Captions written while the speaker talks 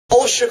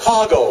old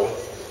Chicago,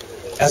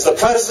 as the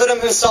president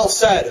himself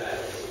said,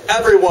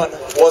 everyone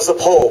was a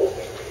Pole.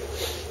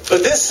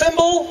 But this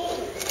symbol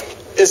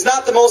is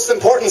not the most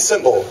important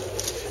symbol.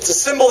 It's a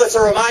symbol that's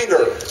a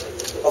reminder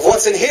of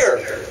what's in here.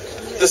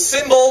 The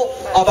symbol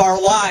of our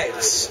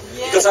lives.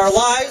 Because our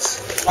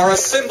lives are a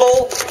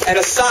symbol and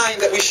a sign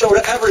that we show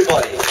to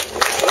everybody.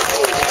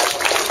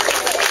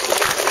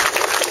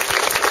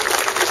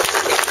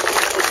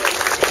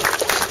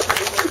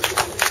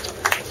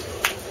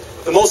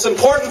 The most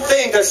important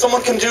thing that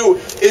someone can do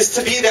is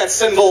to be that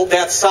symbol,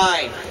 that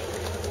sign.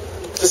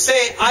 To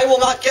say, I will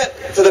not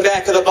get to the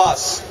back of the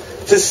bus.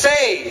 To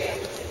say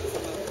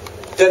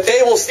that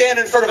they will stand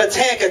in front of a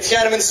tank at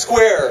Tiananmen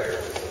Square.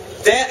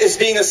 That is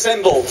being a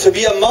symbol. To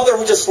be a mother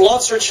who just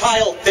loves her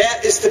child,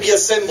 that is to be a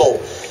symbol.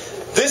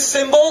 This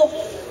symbol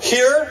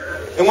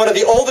here, in one of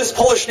the oldest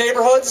Polish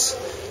neighborhoods,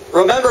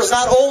 remembers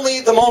not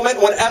only the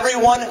moment when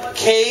everyone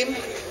came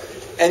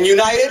and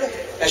united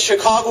as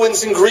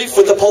Chicagoans in grief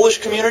with the Polish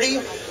community,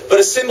 but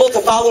a symbol to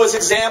follow his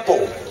example.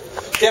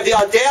 To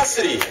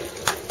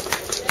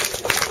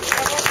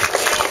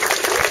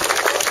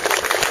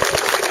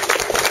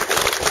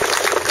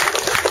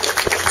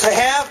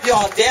have the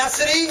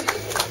audacity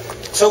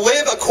to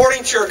live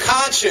according to your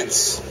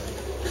conscience.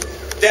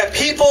 That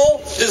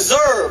people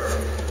deserve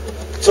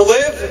to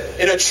live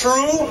in a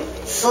true,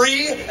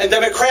 free, and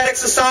democratic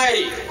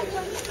society.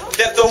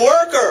 That the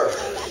worker,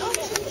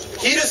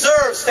 he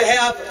deserves to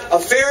have a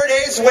fair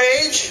day's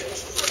wage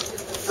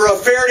for a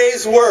fair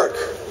day's work.